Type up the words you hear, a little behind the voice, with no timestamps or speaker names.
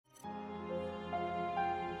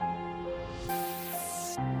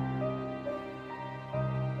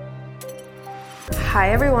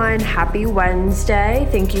Hi everyone, happy Wednesday.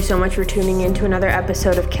 Thank you so much for tuning in to another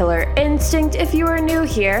episode of Killer Instinct. If you are new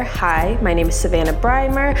here, hi, my name is Savannah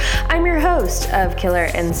Breimer. I'm your host of Killer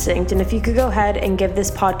Instinct, and if you could go ahead and give this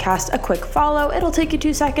podcast a quick follow, it'll take you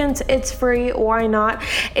 2 seconds. It's free, why not?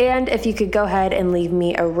 And if you could go ahead and leave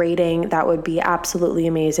me a rating, that would be absolutely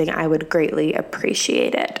amazing. I would greatly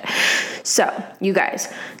appreciate it. So, you guys,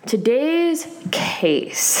 today's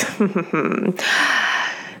case.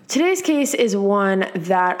 Today's case is one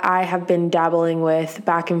that I have been dabbling with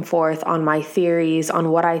back and forth on my theories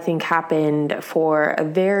on what I think happened for a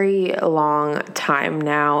very long time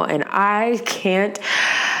now, and I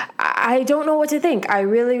don't know what to think. I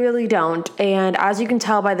really don't. And as you can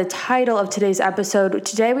tell by the title of today's episode,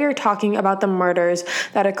 today we are talking about the murders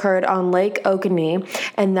that occurred on Lake Oconee,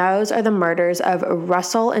 and those are the murders of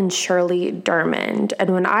Russell and Shirley Dermond. And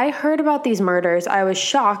when I heard about these murders, I was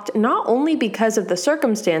shocked, not only because of the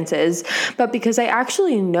circumstances, but because I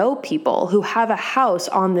actually know people who have a house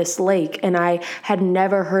on this lake, and I had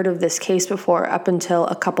never heard of this case before up until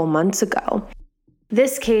a couple months ago.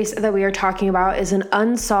 This case that we are talking about is an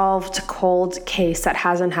unsolved cold case that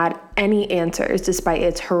hasn't had any answers despite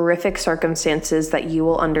its horrific circumstances that you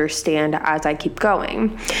will understand as I keep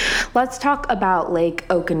going. Let's talk about Lake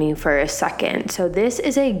Oconee for a second. So this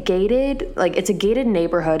is a gated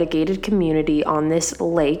neighborhood, a gated community on this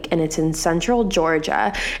lake, and it's in central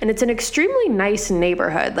Georgia, and it's an extremely nice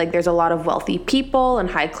neighborhood. Like, there's a lot of wealthy people and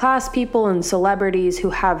high class people and celebrities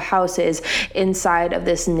who have houses inside of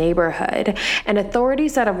this neighborhood. And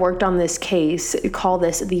authorities that have worked on this case call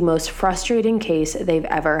this the most frustrating case they've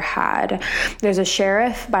ever had. There's a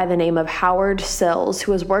sheriff by the name of Howard Sills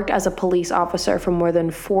who has worked as a police officer for more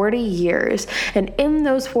than 40 years. And in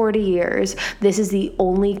those 40 years, this is the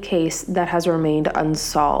only case that has remained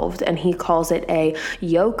unsolved. And he calls it a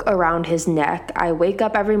yoke around his neck. I wake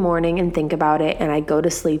up every morning and think about it, and I go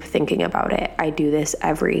to sleep thinking about it. I do this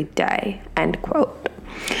every day. End quote.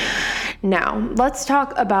 Now, let's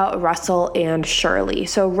talk about Russell and Shirley.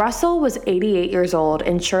 So Russell was 88 years old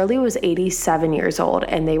and Shirley was 87 years old,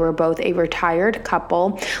 and they were both a retired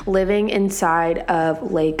couple living inside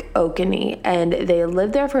of Lake Oconee, and they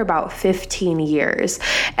lived there for about 15 years.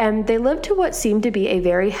 And they lived to what seemed to be a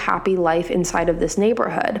very happy life inside of this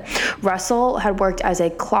neighborhood. Russell had worked as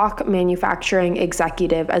a clock manufacturing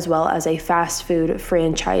executive as well as a fast food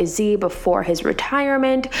franchisee before his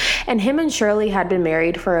retirement, and him and Shirley had been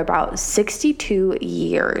married for about 62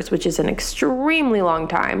 years, which is an extremely long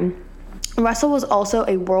time. Russell was also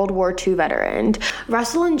a World War II veteran.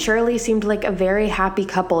 Russell and Shirley seemed like a very happy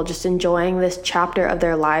couple, just enjoying this chapter of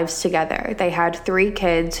their lives together. They had 3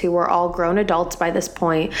 kids who were all grown adults by this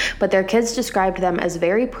point, but their kids described them as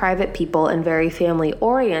very private people and very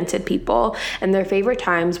family-oriented people, and their favorite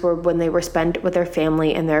times were when they were spent with their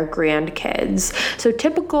family and their grandkids. So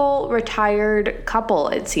typical retired couple,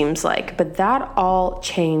 it seems like, but that all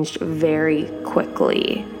changed very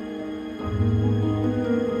quickly.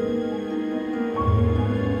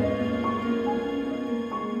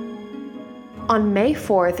 On May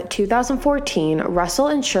 4th, 2014, Russell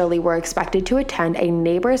and Shirley were expected to attend a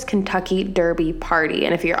neighbor's Kentucky Derby party.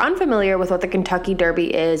 And if you're unfamiliar with what the Kentucky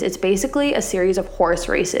Derby is, it's basically a series of horse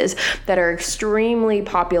races that are extremely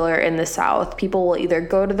popular in the South. People will either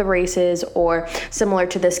go to the races or, similar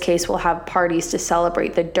to this case, will have parties to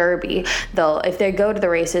celebrate the Derby. If they go to the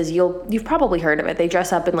races, you've probably heard of it. They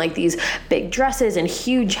dress up in like these big dresses and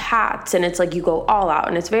huge hats, and it's like you go all out,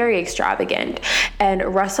 and it's very extravagant.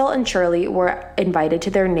 And Russell and Shirley were invited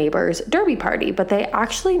to their neighbor's Derby party, but they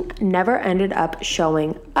actually never ended up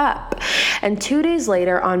showing up. And 2 days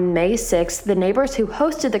later, on May 6th, the neighbors who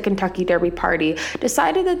hosted the Kentucky Derby party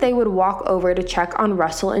decided that they would walk over to check on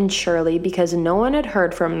Russell and Shirley because no one had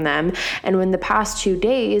heard from them. And in the past 2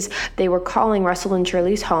 days, they were calling Russell and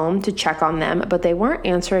Shirley's home to check on them, but they weren't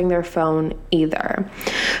answering their phone either.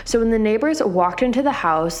 So when the neighbors walked into the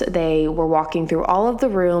house, they were walking through all of the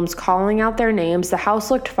rooms, calling out their names. The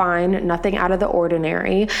house looked fine, nothing out of the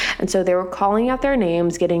ordinary. And so they were calling out their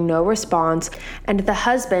names, getting no response. And the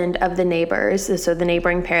husband of the neighbors, so the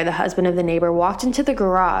neighboring pair, the husband of the neighbor, walked into the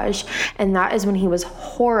garage. And that is when he was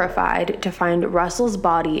horrified to find Russell's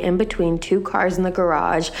body in between 2 cars in the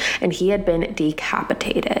garage, and he had been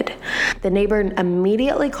decapitated. The neighbor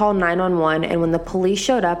immediately called 911, and when the police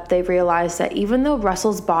showed up, they realized that even though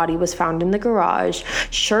Russell's body was found in the garage,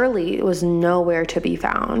 Shirley was nowhere to be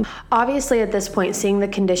found. Obviously, at this point, seeing the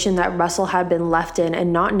condition that Russell had had been left in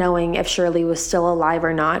and not knowing if Shirley was still alive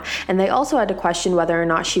or not. And they also had to question whether or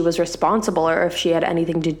not she was responsible or if she had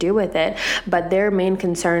anything to do with it. But their main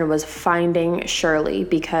concern was finding Shirley,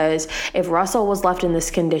 because if Russell was left in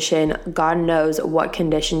this condition, God knows what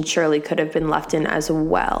condition Shirley could have been left in as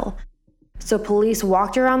well. So police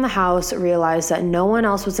walked around the house, realized that no one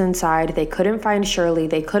else was inside. They couldn't find Shirley.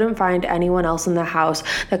 They couldn't find anyone else in the house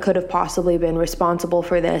that could have possibly been responsible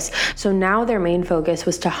for this. So now their main focus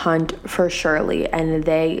was to hunt for Shirley, and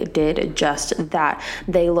they did just that.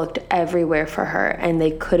 They looked everywhere for her, and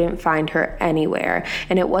they couldn't find her anywhere.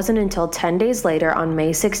 And it wasn't until 10 days later, on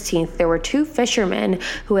May 16th, there were two fishermen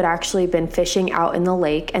who had actually been fishing out in the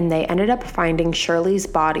lake, and they ended up finding Shirley's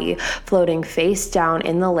body floating face down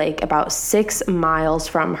in the lake about 6 miles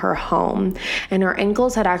from her home. And her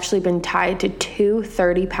ankles had actually been tied to two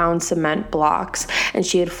 30-pound cement blocks, and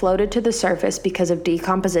she had floated to the surface because of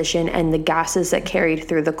decomposition and the gases that carried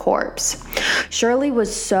through the corpse. Shirley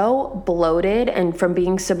was so bloated and from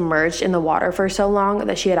being submerged in the water for so long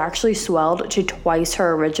that she had actually swelled to twice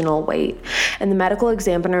her original weight. And the medical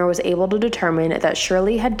examiner was able to determine that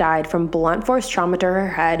Shirley had died from blunt force trauma to her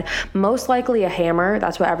head, most likely a hammer.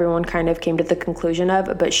 That's what everyone kind of came to the conclusion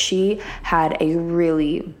of, but she had a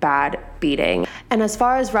really bad beating. And as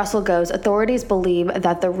far as Russell goes, authorities believe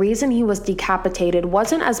that the reason he was decapitated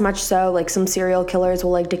wasn't as much so like some serial killers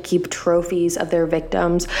will like to keep trophies of their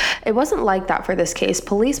victims. It wasn't like that for this case.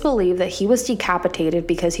 Police believe that he was decapitated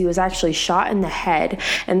because he was actually shot in the head,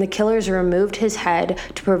 and the killers removed his head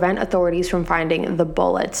to prevent authorities from finding the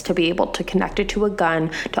bullets, to be able to connect it to a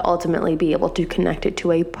gun, to ultimately be able to connect it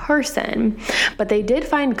to a person. But they did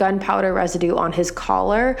find gunpowder residue on his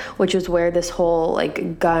collar, which is where this whole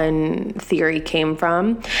like gun theory came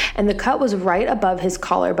from. And the cut was right above his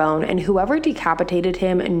collarbone, and whoever decapitated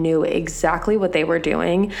him knew exactly what they were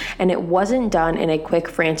doing. And it wasn't done in a quick,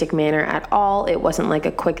 frantic manner at all. It wasn't like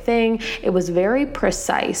a quick thing. It was very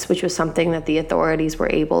precise, which was something that the authorities were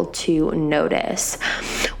able to notice.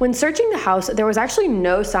 When searching the house, there was actually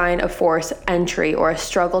no sign of forced entry or a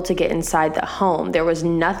struggle to get inside the home. There was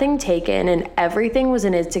nothing taken, and everything was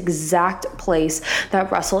in its exact place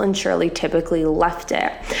that Russell and Shirley typically left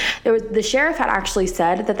it. The sheriff had actually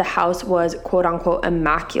said that the house was quote unquote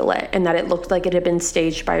immaculate, and that it looked like it had been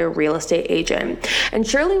staged by a real estate agent. And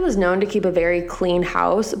Shirley was known to keep a very clean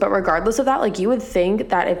house, but regardless of that, like you would think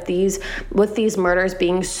that with these murders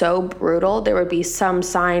being so brutal, there would be some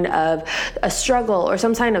sign of a struggle or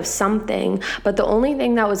some sign of something. But the only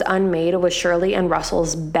thing that was unmade was Shirley and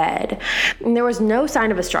Russell's bed. And there was no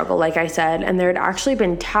sign of a struggle, like I said, and there had actually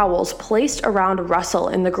been towels placed around Russell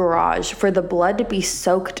in the garage for the blood to be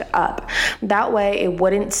soaked up. That way it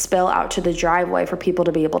wouldn't spill out to the driveway for people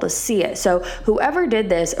to be able to see it. So whoever did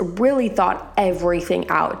this really thought everything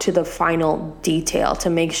out to the final detail to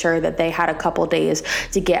make sure that they had a couple days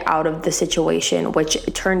to get out of the situation, which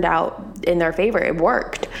turned out in their favor. It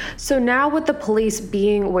worked. So now with the police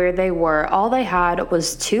being where they were, all they had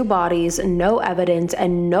was two bodies, no evidence,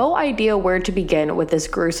 and no idea where to begin with this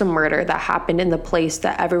gruesome murder that happened in the place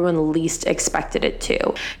that everyone least expected it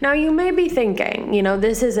to. Now you may be thinking,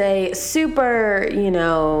 this is a super,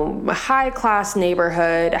 high-class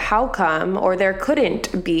neighborhood. How come? Or there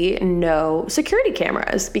couldn't be no security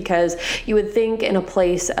cameras? Because you would think in a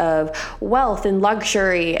place of wealth and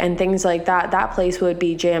luxury and things like that, that place would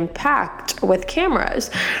be jam-packed with cameras.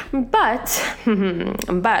 But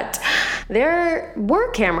there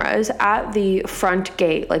were cameras at the front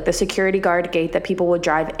gate, like the security guard gate that people would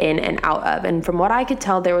drive in and out of. And from what I could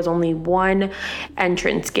tell, there was only one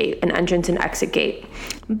entrance gate, an entrance and exit gate.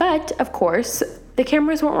 But of course, the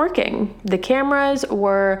cameras weren't working. The cameras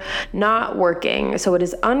were not working. So it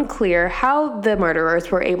is unclear how the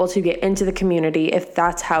murderers were able to get into the community if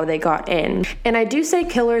that's how they got in. And I do say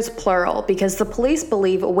killers plural because the police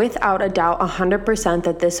believe without a doubt 100%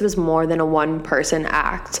 that this was more than a one-person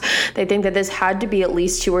act. They think that this had to be at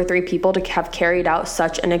least 2 or 3 people to have carried out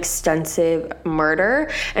such an extensive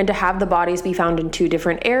murder, and to have the bodies be found in 2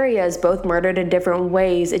 different areas, both murdered in different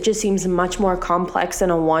ways. It just seems much more complex than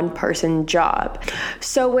a one-person job.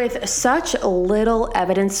 So with such little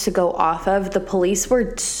evidence to go off of, the police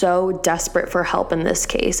were so desperate for help in this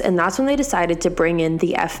case, and that's when they decided to bring in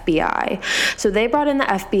the FBI. So they brought in the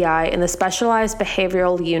FBI and the Specialized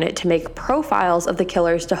Behavioral Unit to make profiles of the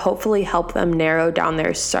killers to hopefully help them narrow down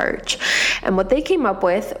their search. And what the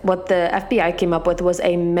FBI came up with was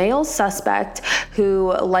a male suspect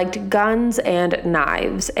who liked guns and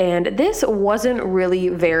knives. And this wasn't really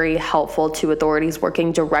very helpful to authorities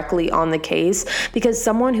working directly on the case, because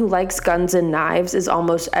someone who likes guns and knives is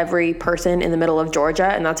almost every person in the middle of Georgia,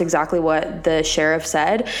 and that's exactly what the sheriff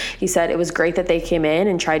said. He said it was great that they came in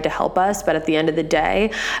and tried to help us, but at the end of the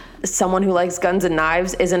day, someone who likes guns and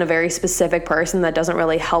knives isn't a very specific person that doesn't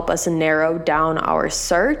really help us narrow down our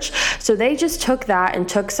search. So they just took that and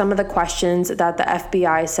took some of the questions that the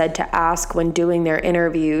FBI said to ask when doing their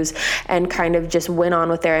interviews and kind of just went on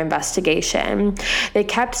with their investigation. They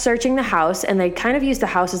kept searching the house, and they kind of used the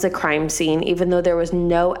house as a crime scene, even though there was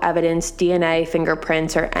no evidence, DNA,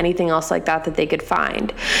 fingerprints, or anything else like that they could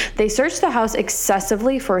find. They searched the house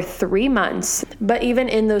excessively for 3 months, but even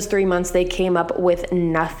in those 3 months, they came up with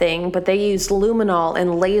nothing. But they used luminol and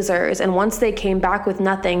lasers, and once they came back with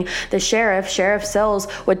nothing, the Sheriff Sills,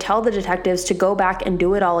 would tell the detectives to go back and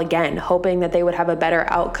do it all again, hoping that they would have a better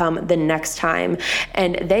outcome the next time.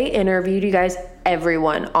 And they interviewed, you guys,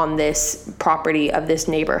 everyone on this property of this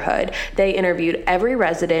neighborhood. They interviewed every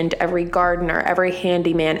resident, every gardener, every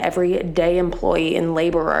handyman, every day employee and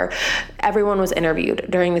laborer. Everyone was interviewed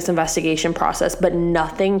during this investigation process, but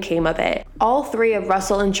nothing came of it. All 3 of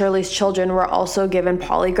Russell and Shirley's children were also given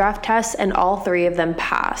polygraph tests, and all 3 of them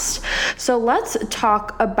passed. So let's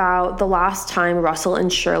talk about the last time Russell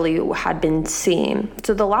and Shirley had been seen.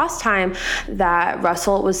 So the last time that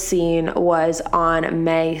Russell was seen was on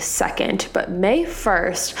May 2nd, but May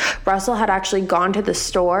 1st, Russell had actually gone to the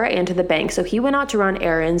store and to the bank. So he went out to run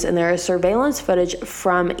errands, and there is surveillance footage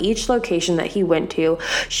from each location that he went to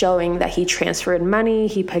showing that he transferred money,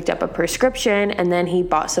 he picked up a prescription, and then he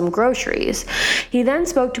bought some groceries. He then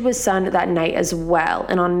spoke to his son that night as well.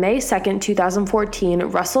 And on May 2nd, 2014,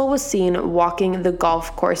 Russell was seen walking the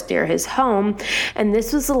golf course near his home. And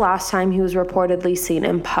this was the last time he was reportedly seen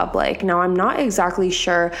in public. Now, I'm not exactly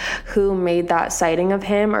sure who made that sighting of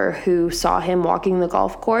him or who saw him walking the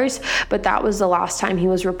golf course, but that was the last time he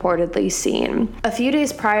was reportedly seen. A few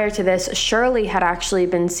days prior to this, Shirley had actually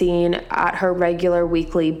been seen at her regular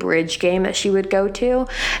weekly bridge game that she would go to.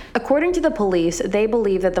 According to the police, they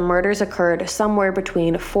believe that the murders occurred somewhere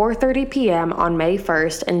between 4:30 p.m. on May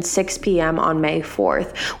 1st and 6 p.m. on May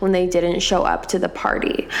 4th, when they didn't show up to the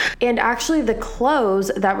party. And actually, the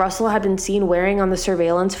clothes that Russell had been seen wearing on the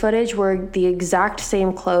surveillance footage were the exact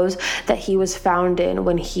same clothes that he was found in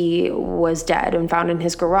when he was dead and found in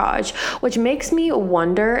his garage, which makes me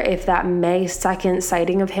wonder if that May 2nd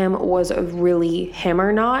sighting of him was really him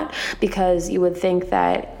or not, because you would think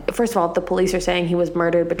that, first of all, the police are saying he was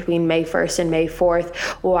murdered between May 1st and May 4th,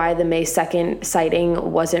 why the May 2nd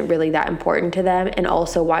sighting wasn't really that important to them, and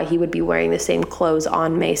also why he would be wearing the same clothes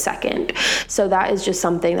on May 2nd. So that is just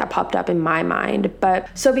something that popped up in my mind. But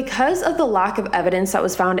so because of the lack of evidence that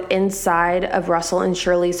was found inside of Russell and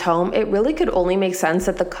Shirley's home, it really could only make sense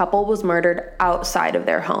that the couple was murdered outside of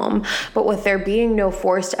their home. But with there being no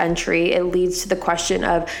forced entry, it leads to the question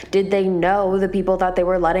of, did they know the people that they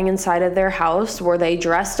were letting inside of their house? Were they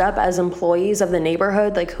dressed up as employees of the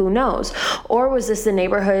neighborhood? Like, who knows? Or was this the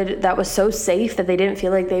neighborhood that was so safe that they didn't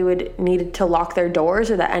feel like they would need to lock their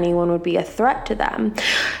doors or that anyone would be a threat to them?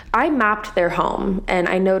 I mapped their home, and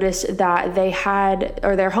I noticed that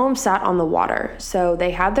their home sat on the water. So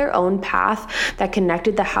they had their own path that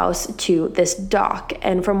connected the house to this dock.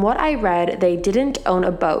 And from what I read, they didn't own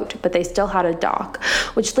a boat, but they still had a dock,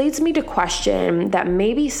 which leads me to question that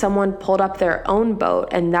maybe someone pulled up their own boat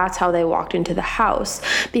and that's how they walked into the house.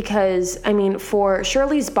 Because, I mean, for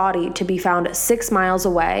Shirley's body to be found 6 miles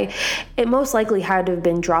away, it most likely had to have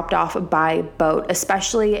been dropped off by boat,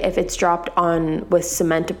 especially if it's dropped on with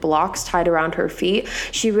cement blocks tied around her feet.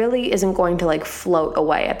 She really isn't going to float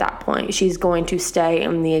away at that point. She's going to stay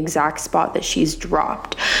in the exact spot that she's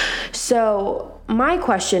dropped. So my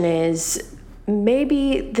question is,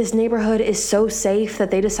 maybe this neighborhood is so safe that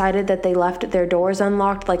they decided that they left their doors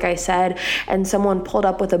unlocked, like I said, and someone pulled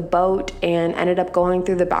up with a boat and ended up going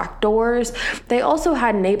through the back doors. They also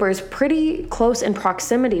had neighbors pretty close in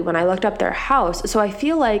proximity when I looked up their house. So I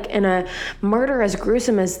feel like in a murder as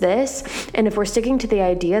gruesome as this, and if we're sticking to the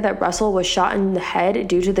idea that Russell was shot in the head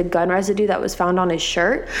due to the gun residue that was found on his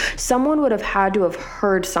shirt, someone would have had to have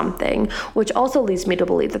heard something, which also leads me to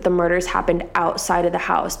believe that the murders happened outside of the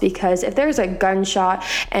house, because if there's a gunshot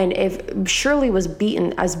and if Shirley was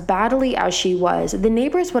beaten as badly as she was, the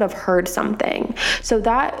neighbors would have heard something. So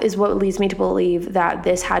that is what leads me to believe that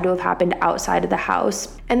this had to have happened outside of the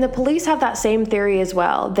house. And the police have that same theory as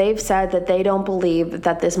well. They've said that they don't believe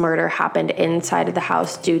that this murder happened inside of the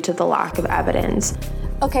house due to the lack of evidence.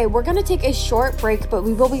 Okay, we're going to take a short break, but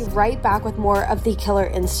we will be right back with more of the Killer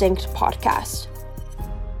Instinct podcast.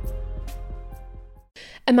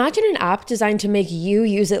 Imagine an app designed to make you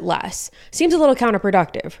use it less. Seems a little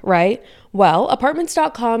counterproductive, right? Well,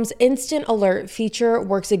 Apartments.com's instant alert feature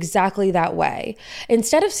works exactly that way.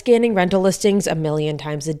 Instead of scanning rental listings a million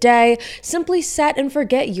times a day, simply set and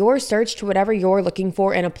forget your search to whatever you're looking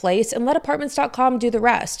for in a place and let Apartments.com do the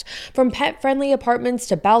rest. From pet-friendly apartments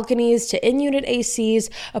to balconies to in-unit ACs,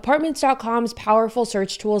 Apartments.com's powerful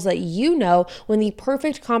search tools let you know when the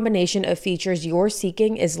perfect combination of features you're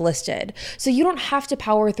seeking is listed. So you don't have to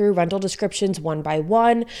power through rental descriptions one by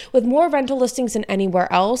one. With more rental listings than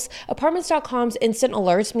anywhere else, Apartments.com's instant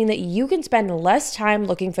alerts mean that you can spend less time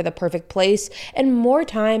looking for the perfect place and more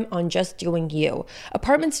time on just doing you.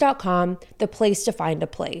 Apartments.com, the place to find a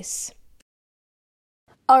place.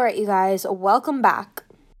 All right, you guys, welcome back.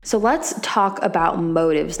 So let's talk about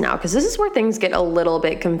motives now, because this is where things get a little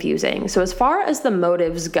bit confusing. So as far as the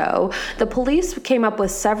motives go, the police came up with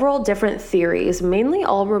several different theories, mainly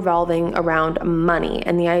all revolving around money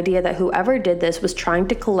and the idea that whoever did this was trying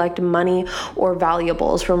to collect money or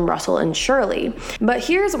valuables from Russell and Shirley. But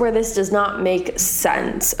here's where this does not make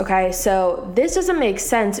sense, okay? So this doesn't make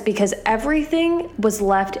sense because everything was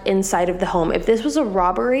left inside of the home. If this was a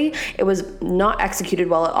robbery, it was not executed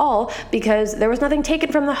well at all because there was nothing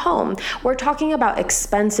taken from the home. We're talking about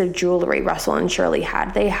expensive jewelry Russell and Shirley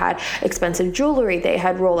had. They had expensive jewelry. They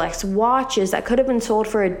had Rolex watches that could have been sold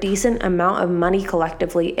for a decent amount of money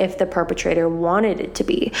collectively if the perpetrator wanted it to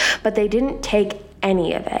be, but they didn't take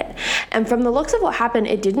any of it. And from the looks of what happened,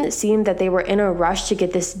 it didn't seem that they were in a rush to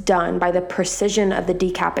get this done by the precision of the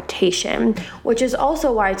decapitation, which is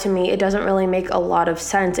also why to me it doesn't really make a lot of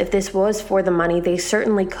sense. If this was for the money, they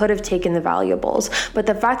certainly could have taken the valuables. But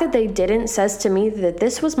the fact that they didn't says to me that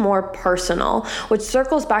this was more personal, which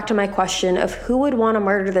circles back to my question of who would want to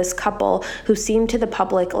murder this couple who seemed to the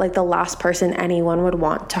public like the last person anyone would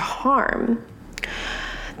want to harm.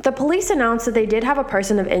 The police announced that they did have a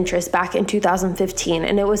person of interest back in 2015,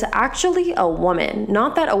 and it was actually a woman.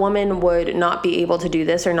 Not that a woman would not be able to do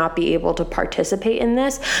this or not be able to participate in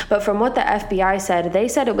this, but from what the FBI said, they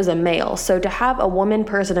said it was a male. So to have a woman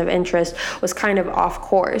person of interest was kind of off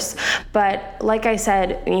course. But like I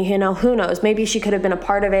said, who knows? Maybe she could have been a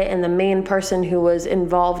part of it, and the main person who was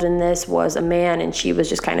involved in this was a man, and she was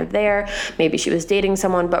just kind of there. Maybe she was dating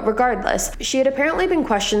someone, but regardless, she had apparently been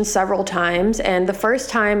questioned several times, and the first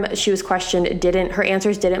time she was questioned, her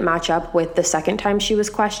answers didn't match up with the second time she was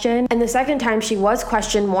questioned. And the second time she was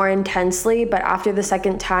questioned more intensely, but after the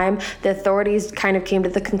second time, the authorities kind of came to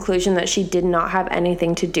the conclusion that she did not have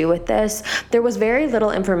anything to do with this. There was very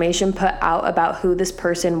little information put out about who this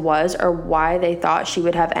person was or why they thought she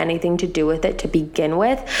would have anything to do with it to begin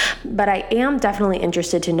with, but I am definitely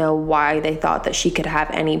interested to know why they thought that she could have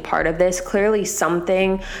any part of this. Clearly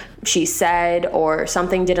something she said or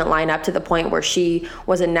something didn't line up to the point where she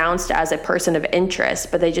was announced as a person of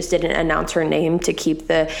interest, but they just didn't announce her name to keep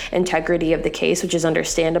the integrity of the case, which is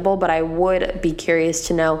understandable, but I would be curious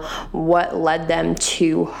to know what led them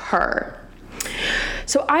to her.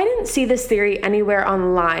 So I didn't see this theory anywhere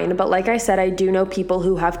online, but like I said, I do know people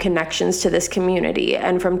who have connections to this community.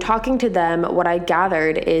 And from talking to them, what I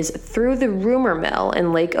gathered is through the rumor mill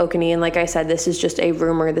in Lake Oconee. And like I said, this is just a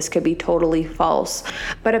rumor. This could be totally false.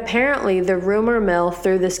 But apparently the rumor mill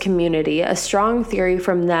through this community, a strong theory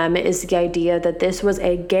from them is the idea that this was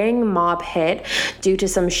a gang mob hit due to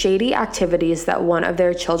some shady activities that one of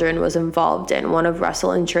their children was involved in, one of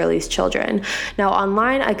Russell and Shirley's children. Now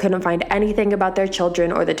online, I couldn't find anything about their children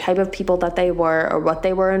or the type of people that they were or what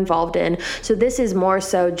they were involved in. So this is more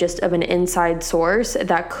so just of an inside source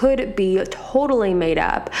that could be totally made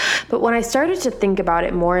up. But when I started to think about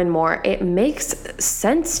it more and more, it makes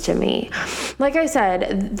sense to me. Like I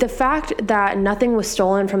said, the fact that nothing was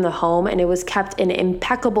stolen from the home and it was kept in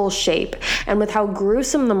impeccable shape, and with how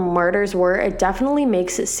gruesome the murders were, it definitely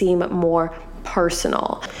makes it seem more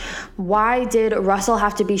personal. Why did Russell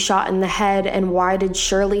have to be shot in the head, and why did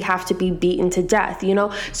Shirley have to be beaten to death?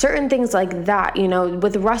 Certain things like that.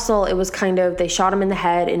 With Russell, it was kind of they shot him in the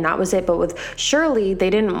head and that was it. But with Shirley, they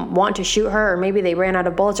didn't want to shoot her, or maybe they ran out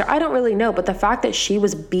of bullets, or I don't really know. But the fact that she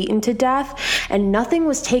was beaten to death and nothing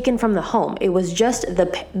was taken from the home, it was just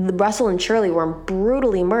the Russell and Shirley were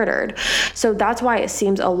brutally murdered. So that's why it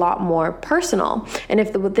seems a lot more personal. And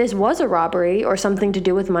if this was a robbery or something to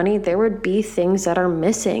do with money, there would be things that are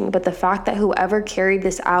missing. But the fact that whoever carried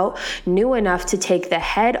this out knew enough to take the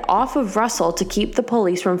head off of Russell to keep the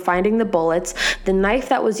police from finding the bullets, the knife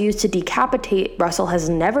that was used to decapitate Russell has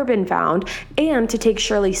never been found, and to take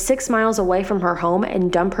Shirley 6 miles away from her home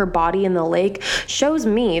and dump her body in the lake shows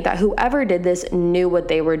me that whoever did this knew what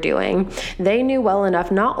they were doing. They knew well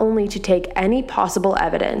enough not only to take any possible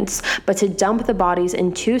evidence, but to dump the bodies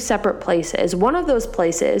in 2 separate places, one of those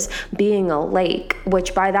places being a lake,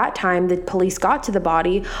 which by that time the police police got to the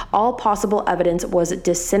body, all possible evidence was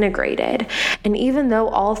disintegrated. And even though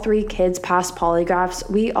all 3 kids passed polygraphs,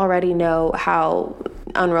 we already know how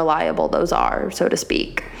unreliable those are, so to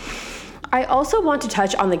speak. I also want to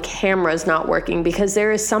touch on the cameras not working because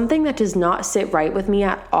there is something that does not sit right with me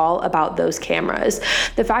at all about those cameras.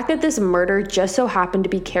 The fact that this murder just so happened to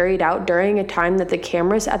be carried out during a time that the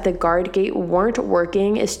cameras at the guard gate weren't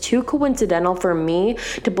working is too coincidental for me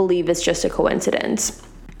to believe it's just a coincidence.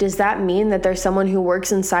 Does that mean that there's someone who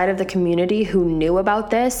works inside of the community who knew about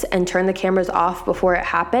this and turned the cameras off before it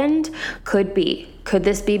happened? Could be. Could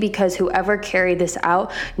this be because whoever carried this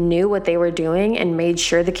out knew what they were doing and made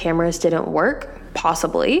sure the cameras didn't work?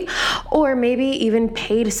 Possibly. Or maybe even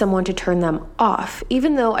paid someone to turn them off,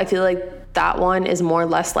 even though I feel like that one is more or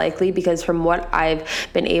less likely because from what I've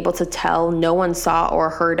been able to tell, no one saw or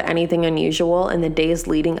heard anything unusual in the days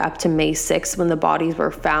leading up to May 6th when the bodies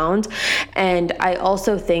were found. And I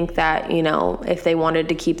also think that, if they wanted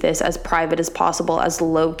to keep this as private as possible, as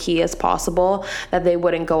low key as possible, that they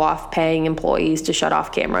wouldn't go off paying employees to shut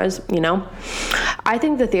off cameras, I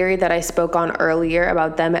think the theory that I spoke on earlier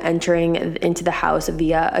about them entering into the house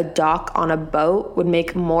via a dock on a boat would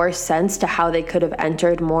make more sense to how they could have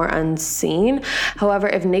entered more unseen. However,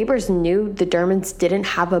 if neighbors knew the Dermonds didn't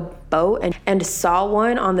have a boat and saw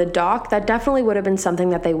one on the dock, that definitely would have been something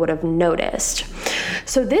that they would have noticed.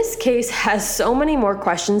 So this case has so many more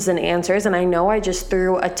questions than answers, and I know I just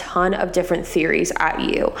threw a ton of different theories at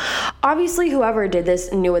you. Obviously, whoever did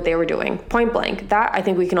this knew what they were doing, point blank. That I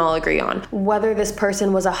think we can all agree on. Whether this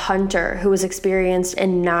person was a hunter who was experienced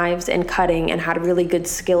in knives and cutting and had really good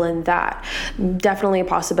skill in that, definitely a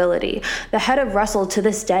possibility. The head of Russell to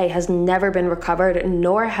this day has never been recovered,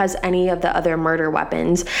 nor has any of the other murder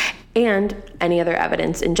weapons and any other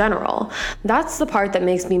evidence in general. That's the part that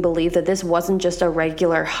makes me believe that this wasn't just a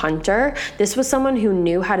regular hunter. This was someone who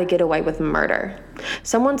knew how to get away with murder.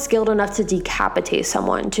 Someone skilled enough to decapitate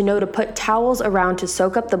someone, to know to put towels around to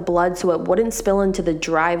soak up the blood so it wouldn't spill into the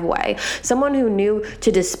driveway. Someone who knew to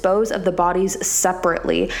dispose of the bodies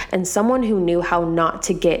separately, and someone who knew how not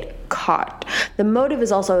to get caught. The motive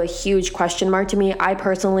is also a huge question mark to me. I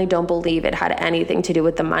personally don't believe it had anything to do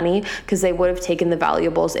with the money because they would have taken the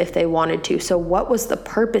valuables if they wanted to. So what was the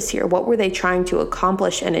purpose here? What were they trying to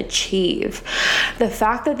accomplish and achieve? The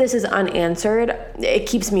fact that this is unanswered, it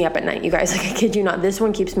keeps me up at night, you guys. Like, I kid you not, this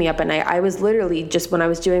one keeps me up at night. I was literally just, when I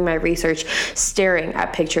was doing my research, staring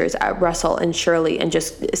at pictures at Russell and Shirley and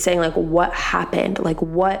just saying, like, what happened? Like,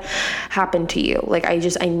 what happened to you? Like, I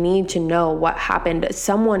need to know what happened.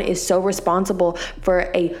 Someone is so responsible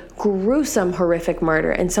for a gruesome, horrific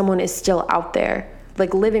murder, and someone is still out there,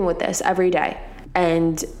 like, living with this every day.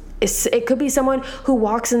 And it could be someone who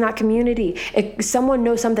walks in that community. Someone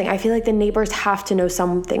knows something. I feel like the neighbors have to know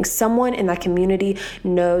something. Someone in that community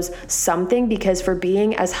knows something, because for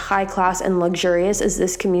being as high class and luxurious as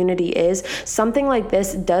this community is, something like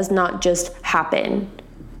this does not just happen.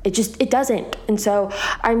 It doesn't. And so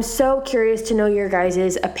I'm so curious to know your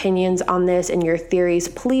guys' opinions on this and your theories.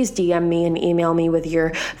 Please DM me and email me with your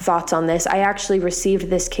thoughts on this. I actually received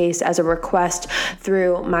this case as a request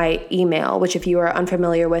through my email, which, if you are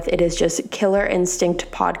unfamiliar with, it is just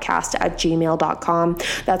killerinstinctpodcast@gmail.com.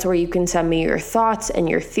 That's where you can send me your thoughts and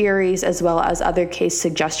your theories, as well as other case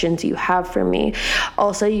suggestions you have for me.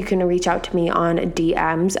 Also, you can reach out to me on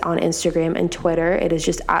DMs on Instagram and Twitter. It is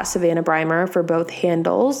just @Savannah Breimer for both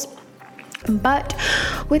handles. But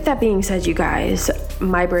with that being said, you guys,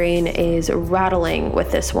 my brain is rattling with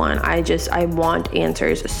this one. I want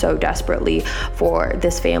answers so desperately for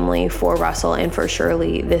this family, for Russell and for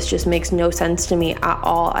Shirley. This just makes no sense to me at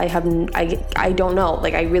all. I don't know.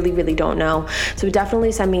 Like, I really, really don't know. So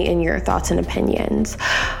definitely send me in your thoughts and opinions.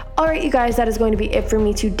 All right, you guys, that is going to be it for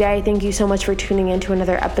me today. Thank you so much for tuning in to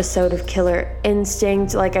another episode of Killer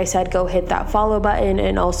Instinct. Like I said, go hit that follow button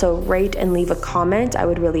and also rate and leave a comment. I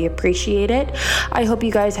would really appreciate it. I hope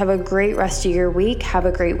you guys have a great rest of your week. Have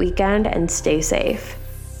a great weekend and stay safe.